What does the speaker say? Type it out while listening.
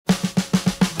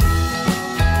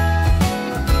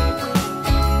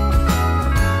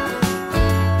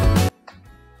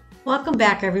Welcome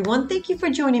back, everyone. Thank you for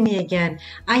joining me again.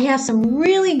 I have some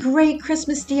really great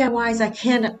Christmas DIYs I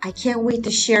can't wait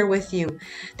to share with you.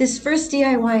 This first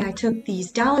DIY, I took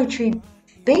these Dollar Tree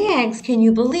bags, can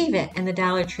you believe it, and the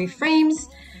Dollar Tree frames,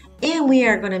 and we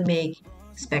are going to make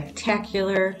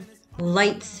spectacular,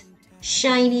 lights,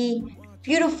 shiny,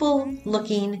 beautiful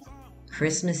looking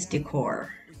Christmas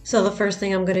decor. So the first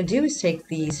thing I'm going to do is take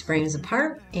these frames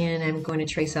apart and I'm going to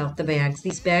trace out the bags.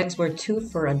 These bags were 2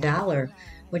 for $1,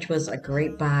 which was a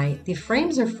great buy. The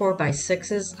frames are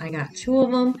 4x6s. I got 2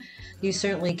 of them. You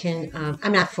certainly can,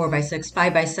 I'm not 4x6,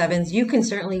 5x7s. You can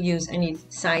certainly use any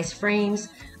size frames.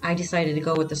 I decided to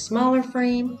go with the smaller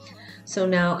frame. So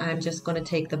now I'm just going to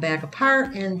take the bag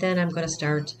apart and then I'm going to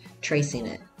start tracing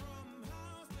it.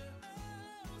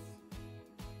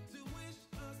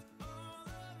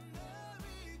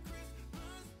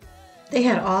 They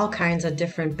had all kinds of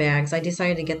different bags. I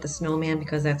decided to get the snowman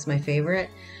because that's my favorite.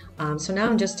 So now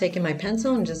I'm just taking my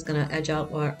pencil and just going to edge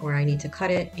out where I need to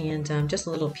cut it, and just a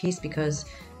little piece because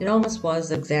it almost was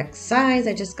the exact size.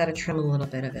 I just got to trim a little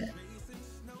bit of it.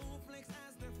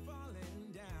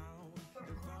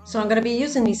 So I'm going to be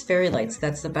using these fairy lights.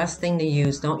 That's the best thing to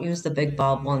use. Don't use the big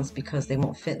bulb ones because they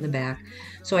won't fit in the back.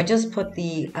 So I just put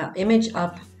the image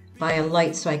up by a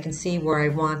light so I can see where I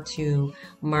want to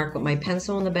mark with my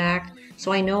pencil in the back,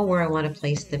 so I know where I want to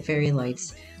place the fairy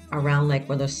lights around, like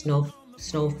where the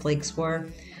snowflakes were.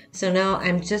 So now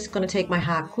I'm just going to take my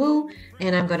hot glue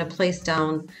and I'm going to place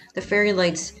down the fairy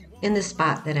lights in the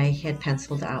spot that I had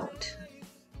penciled out.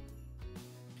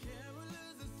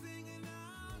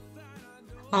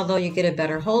 Although you get a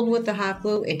better hold with the hot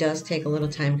glue, it does take a little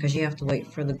time because you have to wait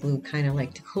for the glue kind of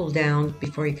like to cool down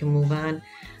before you can move on.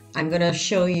 I'm going to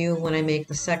show you when I make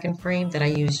the second frame that I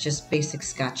use just basic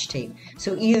Scotch tape.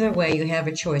 So either way, you have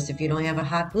a choice. If you don't have a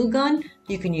hot glue gun,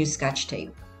 you can use Scotch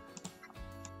tape.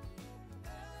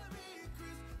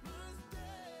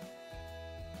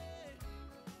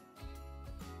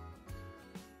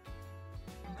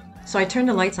 So I turned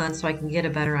the lights on so I can get a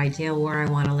better idea where I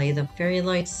want to lay the fairy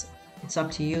lights. It's up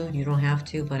to you. You don't have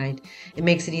to, but it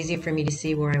makes it easier for me to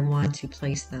see where I want to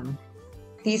place them.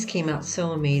 These came out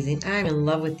so amazing. I'm in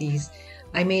love with these.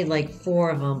 I made like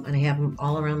 4 of them and I have them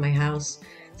all around my house.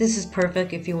 This is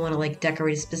perfect if you want to like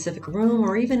decorate a specific room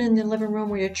or even in the living room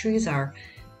where your trees are.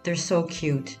 They're so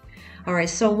cute. Alright,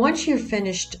 so once you're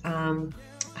finished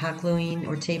hot gluing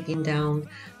or taping down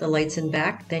the lights in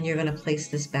back, then you're going to place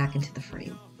this back into the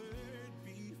frame.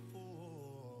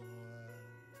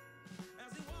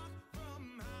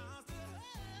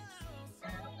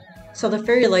 So the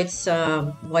fairy lights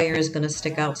wire is going to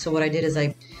stick out. So what I did is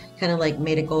I kind of like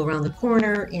made it go around the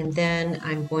corner, and then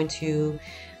I'm going to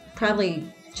probably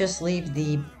just leave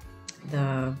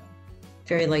the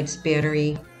fairy lights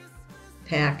battery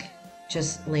pack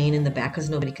just laying in the back because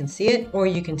nobody can see it, or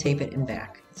you can tape it in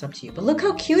back. It's up to you. But look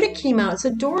how cute it came out. It's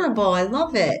adorable. I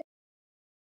love it.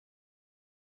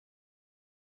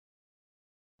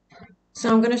 So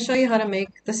I'm going to show you how to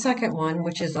make the second one,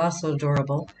 which is also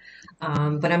adorable.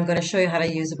 But I'm going to show you how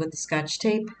to use it with the Scotch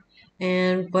tape.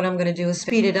 And what I'm going to do is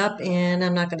speed it up, and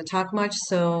I'm not going to talk much,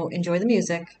 so enjoy the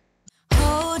music.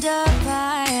 Hold up,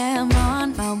 I am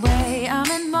on my way, I'm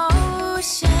in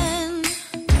motion.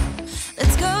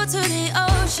 Let's go to the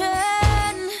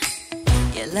ocean.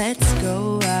 Yeah, let's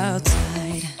go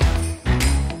outside.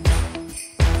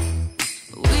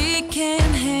 We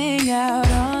can hang out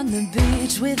on the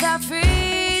beach without freezing.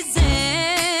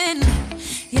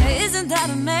 Yeah, isn't that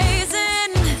amazing?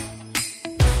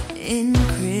 In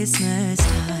Christmas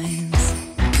times,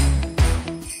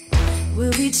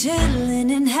 we'll be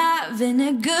chilling and having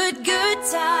a good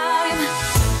time.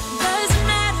 Doesn't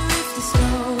matter if the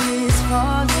snow is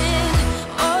falling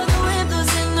or the wind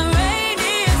blows and the rain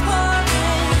is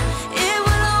pouring. It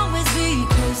will always be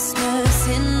Christmas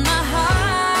in my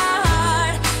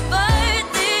heart. But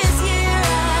this year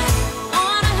I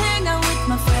wanna hang out with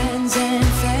my friends and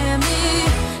family,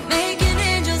 making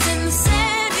angels in the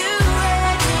sand. You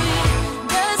ready?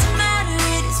 Doesn't matter,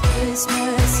 it is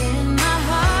Christmas in my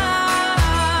heart.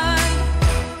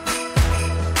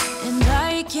 And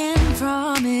I can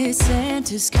promise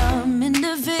Santa's coming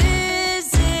to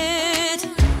visit.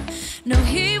 No,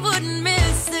 he wouldn't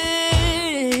miss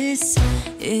this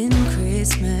in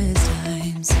Christmas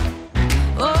times.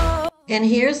 Oh, And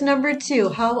here's number 2.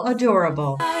 How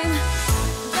adorable.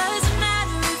 doesn't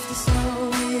matter if the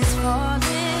snow is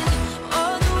falling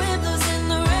or the wind blows and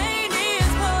the rain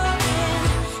is pouring.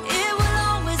 It will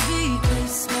always be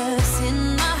Christmas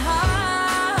in my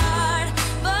heart.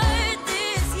 But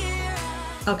this year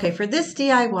Okay, for this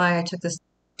DIY, I took this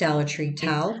Dollar Tree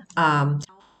towel and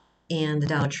the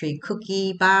Dollar Tree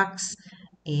cookie box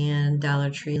and Dollar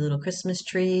Tree little Christmas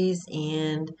trees,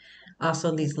 and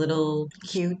also these little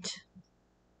cute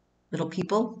little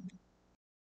people.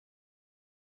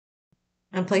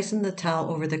 I'm placing the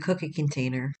towel over the cookie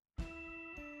container.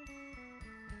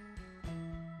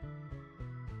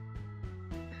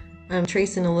 I'm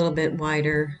tracing a little bit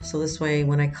wider so this way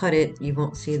when I cut it you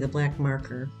won't see the black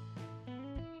marker.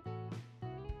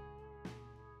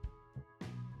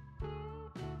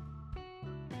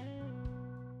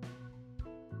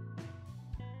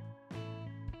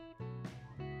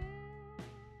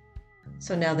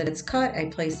 So now that it's cut, I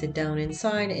place it down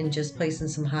inside and just placing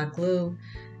some hot glue,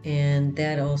 and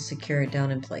that'll secure it down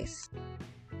in place.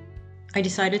 I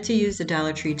decided to use the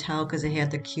Dollar Tree towel because it had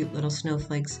the cute little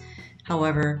snowflakes.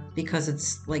 However, because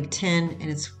it's like tin and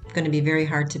it's going to be very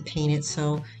hard to paint it,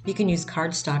 so you can use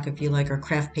cardstock if you like, or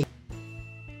craft paper.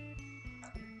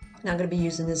 Now I'm going to be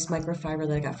using this microfiber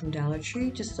that I got from Dollar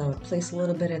Tree, just to place a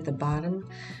little bit at the bottom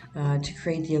to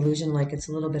create the illusion like it's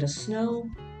a little bit of snow.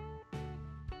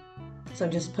 So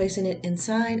I'm just placing it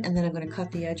inside, and then I'm going to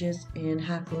cut the edges and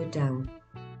hot glue it down.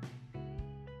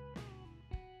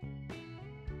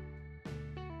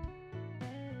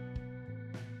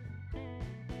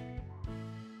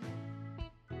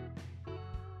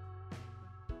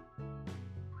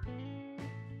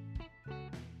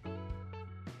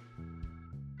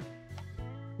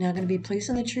 Now I'm going to be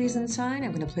placing the trees inside.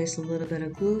 I'm going to place a little bit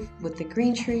of glue with the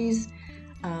green trees.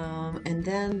 And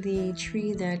then the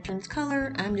tree that turns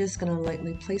color, I'm just going to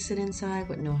lightly place it inside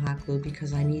with no hot glue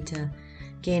because I need to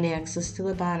gain access to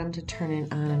the bottom to turn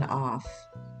it on and off.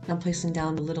 I'm placing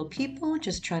down the little people,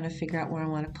 just trying to figure out where I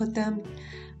want to put them.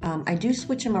 I do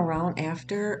switch them around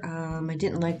after. I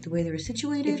didn't like the way they were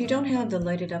situated. If you don't have the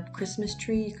lighted up Christmas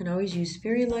tree, you can always use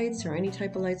fairy lights or any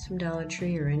type of lights from Dollar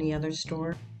Tree or any other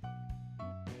store.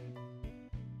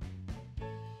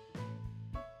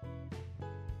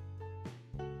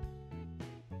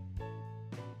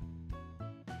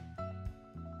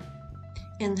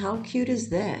 And how cute is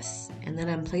this? And then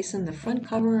I'm placing the front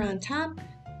cover on top.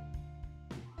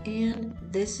 And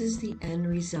this is the end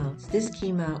result. This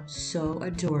came out so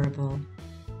adorable.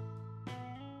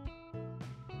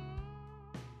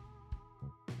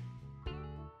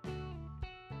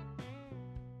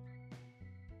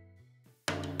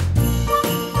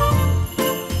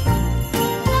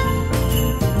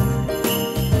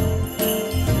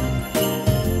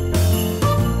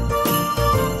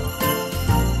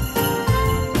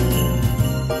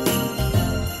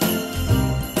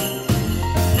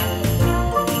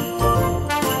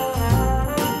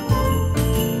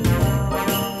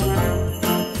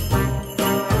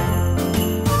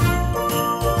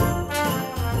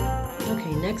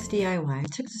 DIY. I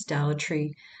took this Dollar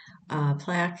Tree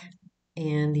plaque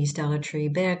and these Dollar Tree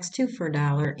bags, 2 for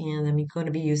 $1, and I'm going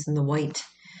to be using the white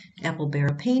apple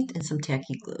barrel paint and some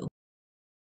tacky glue.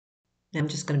 I'm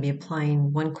just going to be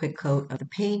applying one quick coat of the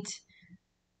paint.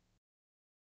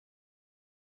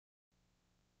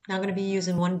 Now I'm going to be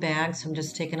using one bag, so I'm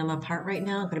just taking them apart right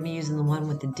now. I'm going to be using the one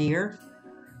with the deer.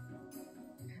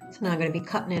 So now I'm going to be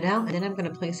cutting it out, and then I'm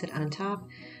going to place it on top.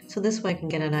 So this way I can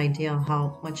get an idea of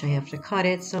how much I have to cut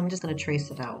it. So I'm just going to trace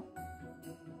it out.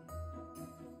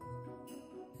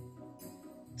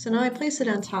 So now I place it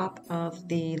on top of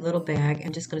the little bag.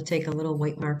 I'm just going to take a little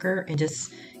white marker and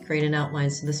just create an outline,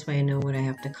 so this way I know what I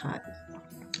have to cut.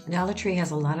 Dollar Tree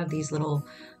has a lot of these little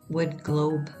wood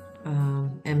globe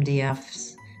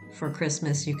MDFs for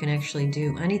Christmas. You can actually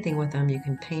do anything with them. You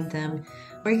can paint them,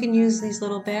 or you can use these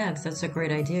little bags. That's a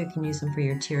great idea. You can use them for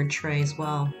your tiered tray as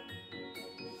well.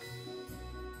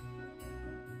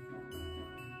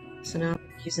 So now I'm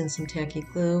using some tacky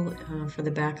glue for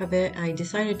the back of it. I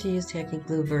decided to use tacky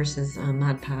glue versus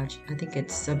Mod Podge. I think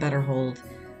it's a better hold.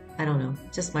 I don't know,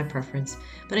 just my preference.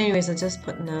 But anyways, I'm just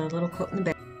putting a little coat in the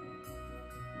back.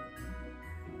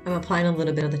 I'm applying a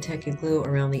little bit of the tacky glue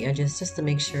around the edges just to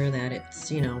make sure that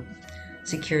it's, you know,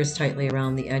 secures tightly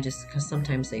around the edges, because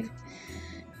sometimes they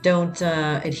don't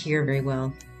adhere very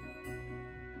well.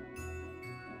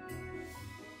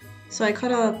 So I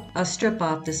cut a strip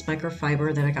off this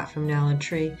microfiber that I got from Dollar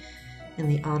Tree in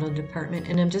the auto department,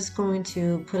 and I'm just going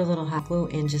to put a little hot glue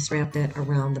and just wrap that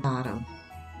around the bottom.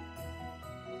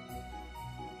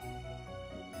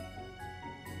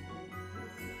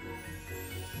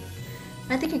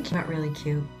 I think it came out really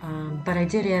cute, but I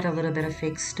did add a little bit of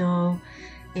fake snow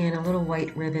and a little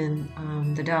white ribbon,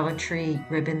 the Dollar Tree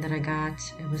ribbon that I got.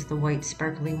 It was the white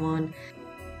sparkly one.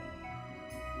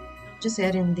 Just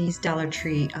adding these Dollar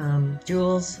Tree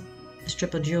jewels, a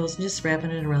strip of jewels, and just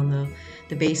wrapping it around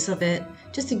the base of it,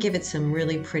 just to give it some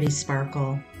really pretty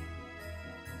sparkle.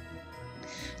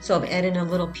 So I'm adding a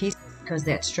little piece because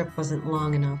that strip wasn't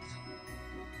long enough.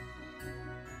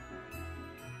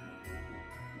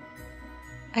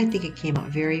 I think it came out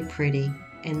very pretty,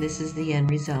 and this is the end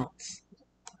results.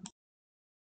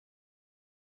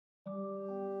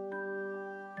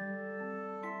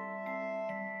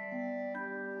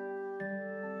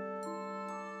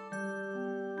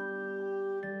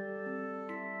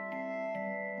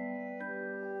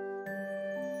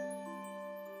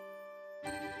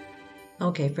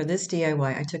 Okay, for this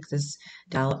DIY, I took this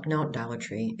Dollar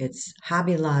Tree. It's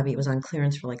Hobby Lobby. It was on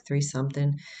clearance for like 3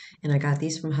 something. And I got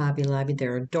these from Hobby Lobby.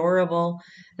 They're adorable.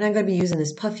 And I'm going to be using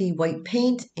this puffy white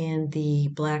paint and the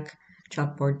black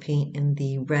chalkboard paint and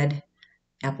the red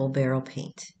apple barrel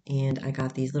paint. And I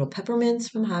got these little peppermints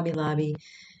from Hobby Lobby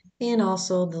and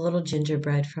also the little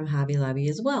gingerbread from Hobby Lobby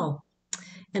as well.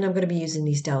 And I'm going to be using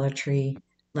these Dollar Tree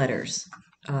letters.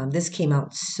 This came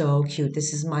out so cute.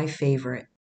 This is my favorite.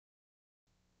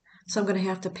 So I'm going to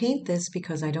have to paint this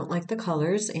because I don't like the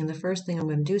colors. And the first thing I'm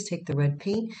going to do is take the red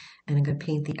paint and I'm going to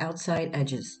paint the outside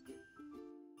edges.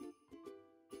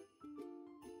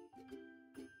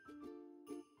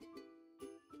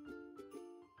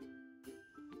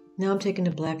 Now I'm taking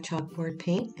the black chalkboard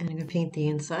paint and I'm going to paint the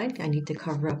inside. I need to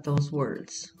cover up those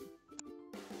words.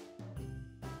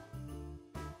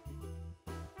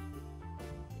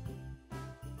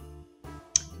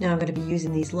 Now I'm going to be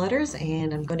using these letters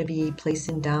and I'm going to be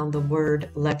placing down the word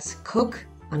let's cook.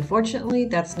 Unfortunately,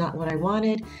 that's not what I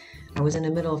wanted. I was in the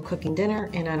middle of cooking dinner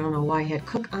and I don't know why I had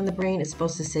cook on the brain. It's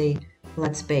supposed to say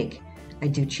let's bake. I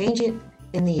do change it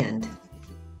in the end.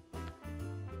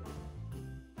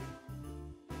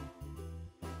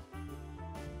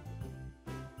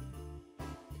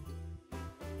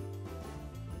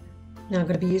 Now I'm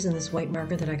going to be using this white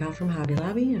marker that I got from Hobby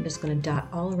Lobby. I'm just going to dot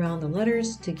all around the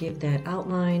letters to give that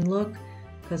outline look,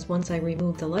 because once I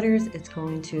remove the letters, it's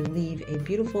going to leave a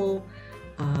beautiful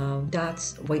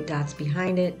white dots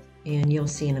behind it, and you'll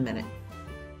see in a minute.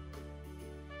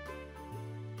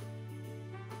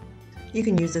 You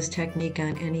can use this technique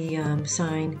on any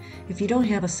sign. If you don't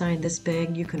have a sign this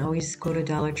big, you can always go to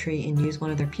Dollar Tree and use one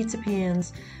of their pizza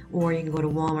pans, or you can go to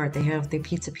Walmart. They have their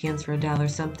pizza pans for $1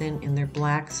 something, and they're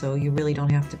black, so you really don't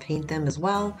have to paint them as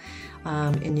well.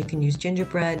 And you can use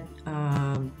gingerbread,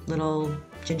 little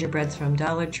gingerbreads from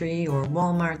Dollar Tree or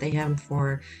Walmart. They have them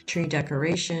for tree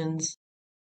decorations.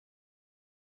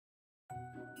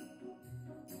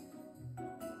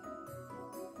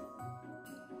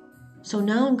 So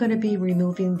now I'm going to be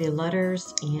removing the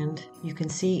letters, and you can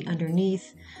see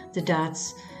underneath the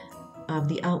dots of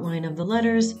the outline of the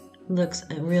letters. Looks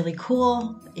really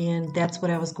cool, and that's what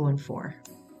I was going for.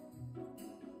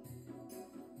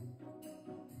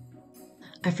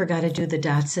 I forgot to do the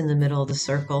dots in the middle of the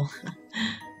circle.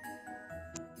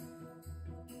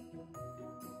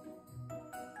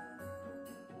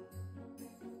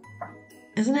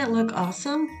 Doesn't that look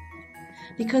awesome?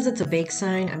 Because it's a bake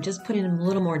sign, I'm just putting a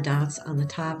little more dots on the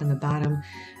top and the bottom,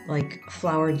 like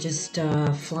flour just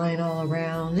flying all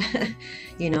around,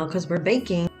 you know, because we're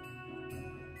baking.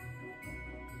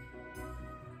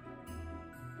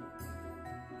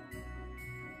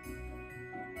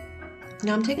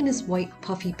 Now I'm taking this white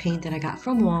puffy paint that I got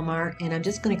from Walmart, and I'm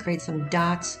just going to create some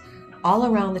dots all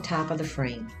around the top of the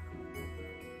frame.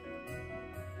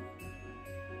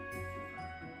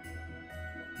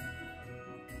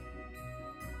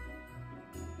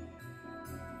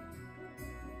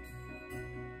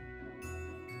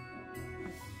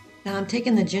 Now I'm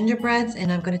taking the gingerbreads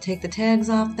and I'm going to take the tags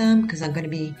off them because I'm going to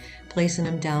be placing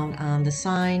them down on the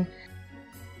sign.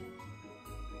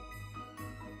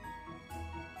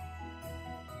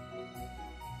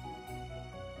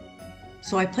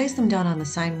 So I placed them down on the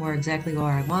sign exactly where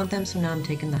I want them. So now I'm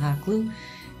taking the hot glue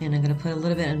and I'm going to put a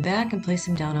little bit in back and place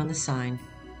them down on the sign.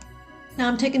 Now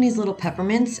I'm taking these little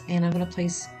peppermints and I'm going to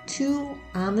place 2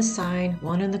 on the side,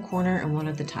 1 in the corner and 1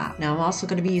 at the top. Now I'm also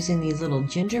going to be using these little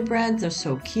gingerbreads. They're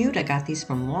so cute. I got these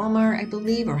from Walmart, I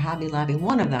believe, or Hobby Lobby,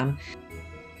 one of them.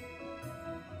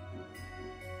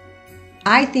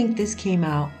 I think this came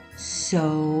out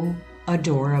so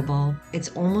adorable. It's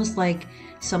almost like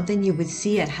something you would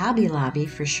see at Hobby Lobby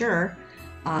for sure.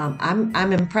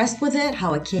 I'm impressed with it,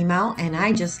 how it came out, and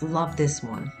I just love this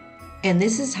one. And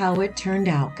this is how it turned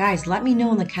out. Guys, let me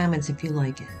know in the comments if you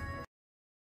like it.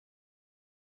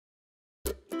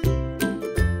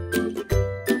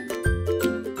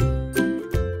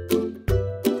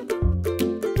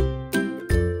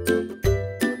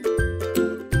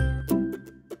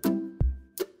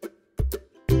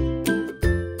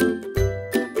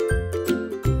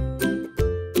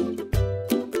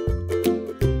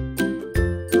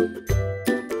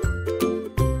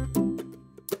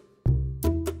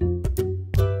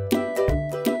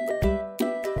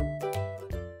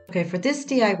 Okay, for this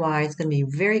DIY, it's going to be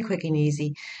very quick and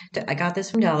easy. I got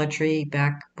this from Dollar Tree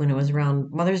back when it was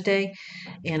around Mother's Day,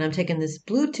 and I'm taking this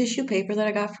blue tissue paper that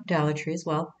I got from Dollar Tree as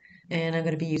well, and I'm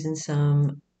going to be using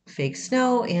some fake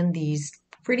snow and these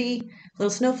pretty little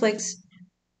snowflakes.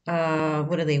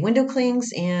 What are they? Window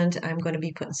clings, and I'm going to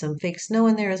be putting some fake snow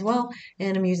in there as well,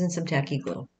 and I'm using some tacky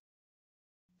glue.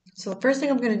 So the first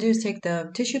thing I'm going to do is take the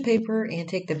tissue paper and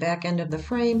take the back end of the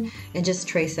frame and just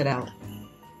trace it out.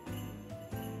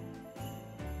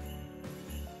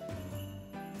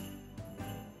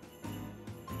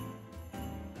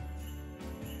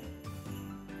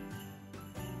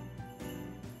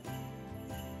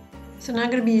 So now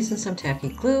I'm going to be using some tacky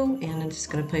glue, and I'm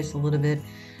just going to place a little bit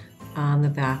on the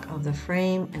back of the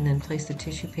frame and then place the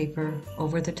tissue paper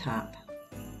over the top.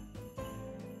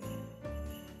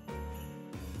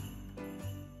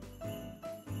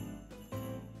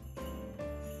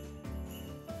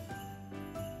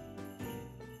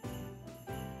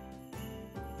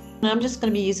 Now I'm just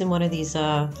going to be using one of these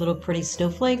little pretty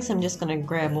snowflakes. I'm just going to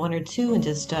grab one or two and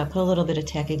just put a little bit of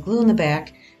tacky glue in the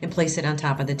back and place it on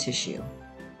top of the tissue.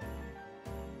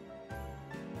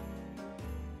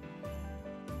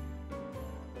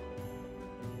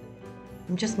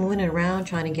 I'm just moving it around,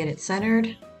 trying to get it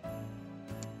centered.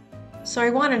 So I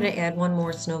wanted to add one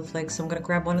more snowflake, so I'm going to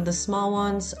grab one of the small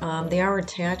ones. They are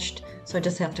attached, so I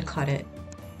just have to cut it.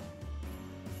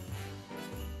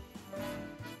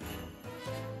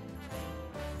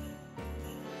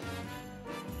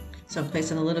 So I'm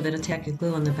placing a little bit of tacky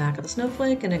glue on the back of the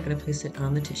snowflake, and I'm going to place it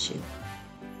on the tissue.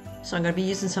 So I'm going to be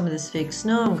using some of this fake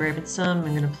snow. I'm grabbing some.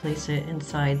 I'm going to place it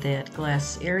inside that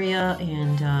glass area,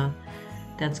 and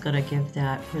that's going to give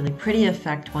that really pretty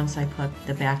effect once I put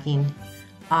the backing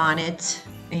on it.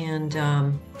 And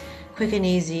quick and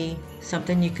easy,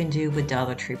 something you can do with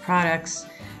Dollar Tree products.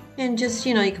 And just,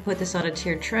 you can put this on a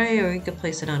tiered tray, or you could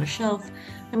place it on a shelf.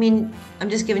 I mean, I'm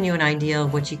just giving you an idea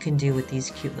of what you can do with these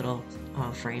cute little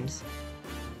frames.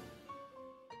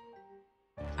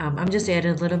 I'm just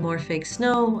adding a little more fake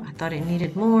snow. I thought it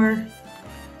needed more.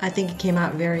 I think it came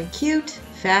out very cute,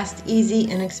 fast, easy,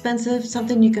 inexpensive,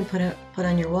 something you can put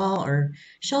on your wall or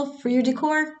shelf for your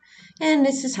decor, and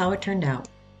this is how it turned out.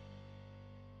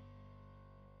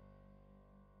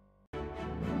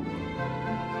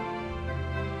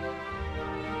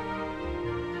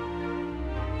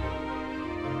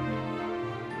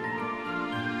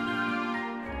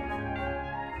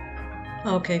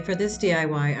 Okay, for this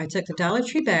DIY, I took the Dollar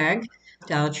Tree bag,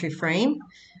 Dollar Tree frame,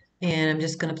 and I'm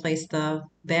just going to place the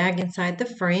bag inside the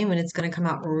frame, and it's going to come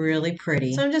out really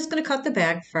pretty. So I'm just going to cut the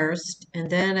bag first, and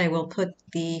then I will put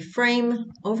the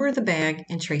frame over the bag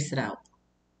and trace it out.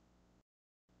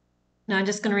 Now I'm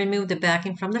just going to remove the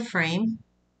backing from the frame.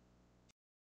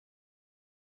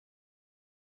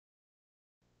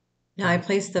 Now I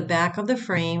place the back of the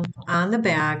frame on the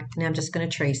bag, and I'm just going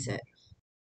to trace it.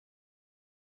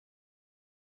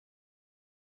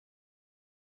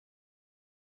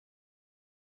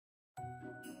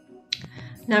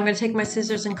 Now I'm going to take my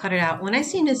scissors and cut it out. When I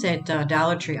seen this at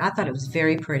Dollar Tree, I thought it was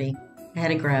very pretty. I had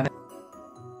to grab it.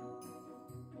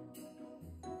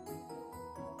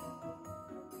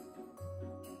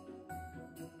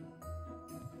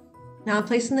 Now I'm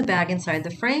placing the bag inside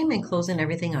the frame and closing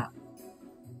everything up.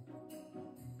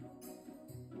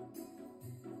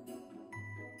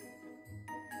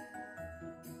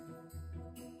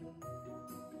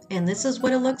 And this is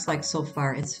what it looks like so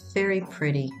far. It's very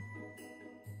pretty.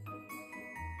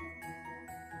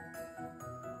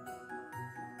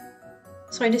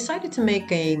 So I decided to make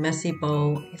a messy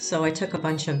bow, so I took a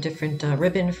bunch of different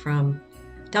ribbon from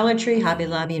Dollar Tree, Hobby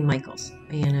Lobby, and Michael's.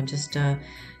 And I'm just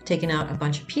taking out a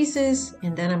bunch of pieces,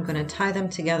 and then I'm going to tie them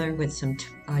together with some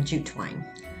jute twine.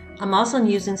 I'm also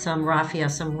using some raffia,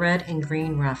 some red and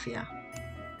green raffia.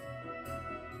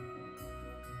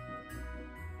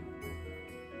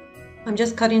 I'm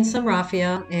just cutting some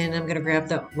raffia, and I'm going to grab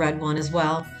the red one as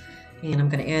well, and I'm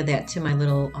going to add that to my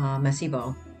little messy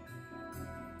bow.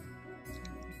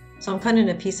 So I'm cutting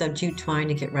a piece of jute twine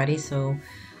to get ready, so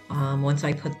once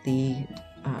I put the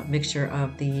mixture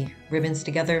of the ribbons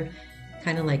together,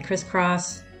 kind of like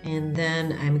crisscross, and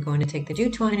then I'm going to take the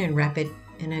jute twine and wrap it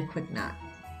in a quick knot.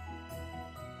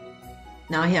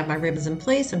 Now I have my ribbons in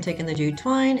place. I'm taking the jute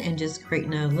twine and just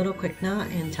creating a little quick knot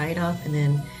and tie it off, and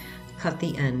then cut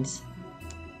the ends.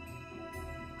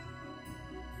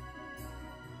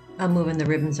 I'm moving the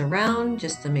ribbons around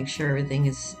just to make sure everything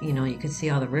is, you can see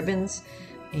all the ribbons,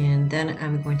 and then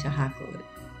I'm going to hot glue it.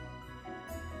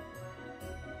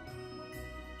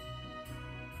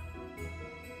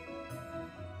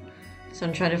 So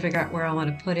I'm trying to figure out where I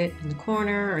want to put it, in the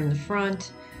corner or in the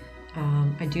front.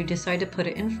 I do decide to put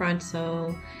it in front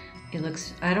so it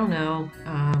looks, I don't know,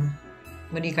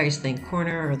 what do you guys think,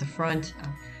 corner or the front?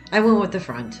 I went with the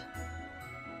front.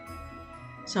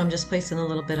 So I'm just placing a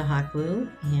little bit of hot glue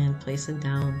and placing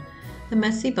down the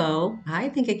messy bow. I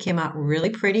think it came out really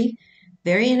pretty,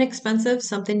 very inexpensive,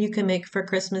 something you can make for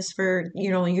Christmas for,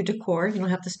 your decor. You don't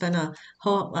have to spend a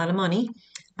whole lot of money.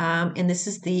 And this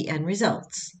is the end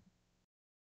results.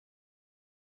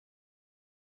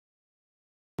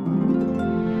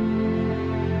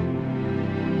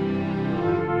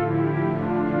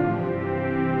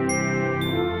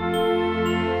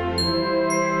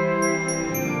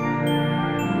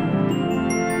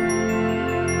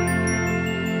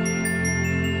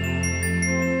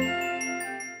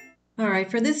 All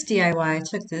right, for this DIY, I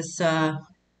took this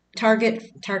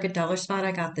Target Dollar Spot.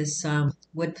 I got this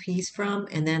wood piece from,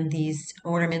 and then these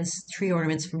ornaments, tree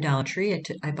ornaments from Dollar Tree.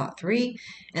 I bought 3,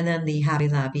 and then the Hobby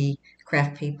Lobby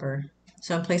craft paper.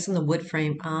 So I'm placing the wood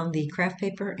frame on the craft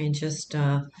paper and just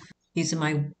using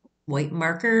my white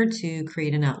marker to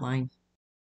create an outline.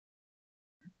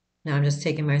 Now I'm just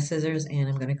taking my scissors and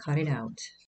I'm going to cut it out.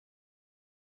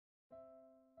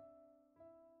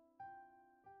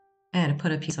 I had to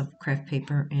put a piece of craft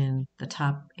paper in the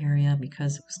top area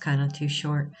because it was kind of too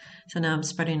short. So now I'm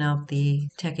spreading out the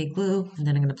tacky glue, and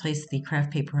then I'm going to place the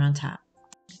craft paper on top.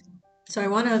 So I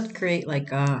want to create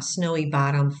like a snowy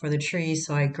bottom for the tree,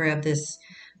 so I grabbed this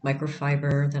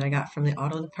microfiber that I got from the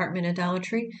auto department at Dollar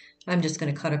Tree. I'm just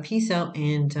going to cut a piece out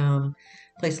and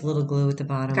place a little glue at the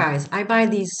bottom. Guys, I buy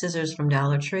these scissors from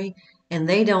Dollar Tree, and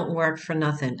they don't work for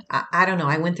nothing. I don't know.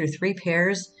 I went through 3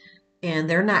 pairs. And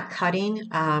they're not cutting.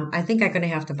 I think I'm going to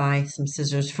have to buy some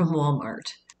scissors from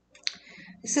Walmart.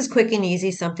 This is quick and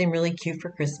easy, something really cute for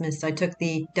Christmas. I took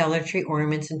the Dollar Tree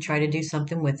ornaments and tried to do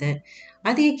something with it.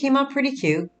 I think it came out pretty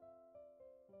cute.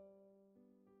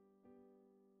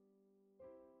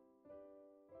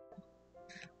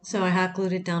 So I hot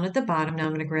glued it down at the bottom. Now I'm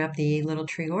going to grab the little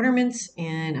tree ornaments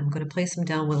and I'm going to place them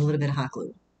down with a little bit of hot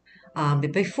glue.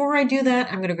 But before I do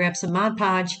that, I'm going to grab some Mod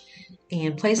Podge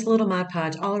and place a little Mod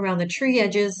Podge all around the tree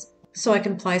edges so I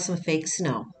can apply some fake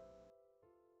snow.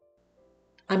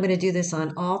 I'm going to do this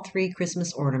on all 3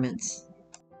 Christmas ornaments.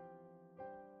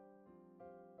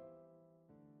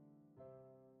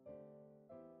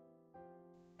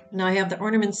 Now I have the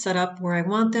ornaments set up where I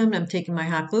want them. I'm taking my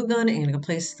hot glue gun and I'm going to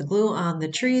place the glue on the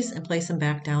trees and place them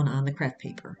back down on the craft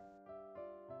paper.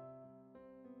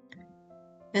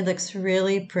 It looks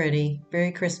really pretty,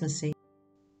 very Christmassy.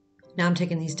 Now I'm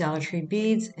taking these Dollar Tree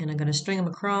beads and I'm going to string them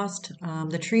across.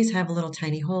 The trees have a little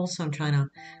tiny holes, so I'm trying to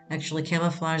actually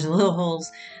camouflage the little holes.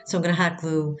 So I'm going to hot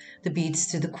glue the beads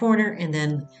to the corner and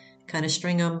then kind of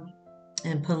string them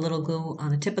and put a little glue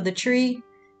on the tip of the tree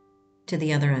to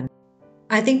the other end.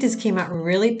 I think this came out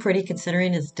really pretty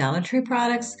considering it's Dollar Tree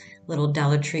products, little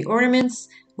Dollar Tree ornaments.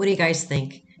 What do you guys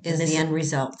think is the end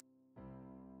result?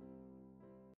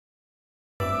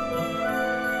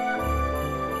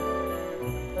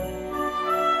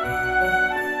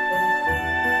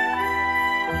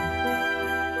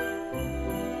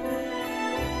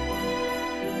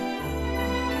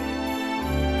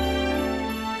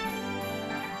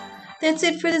 That's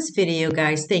it for this video,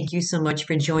 guys. Thank you so much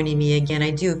for joining me again. I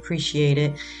do appreciate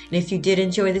it. And if you did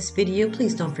enjoy this video,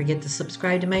 please don't forget to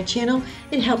subscribe to my channel.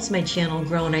 It helps my channel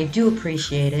grow, and I do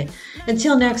appreciate it.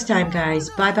 Until next time,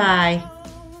 guys. Bye-bye.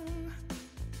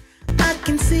 I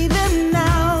can see them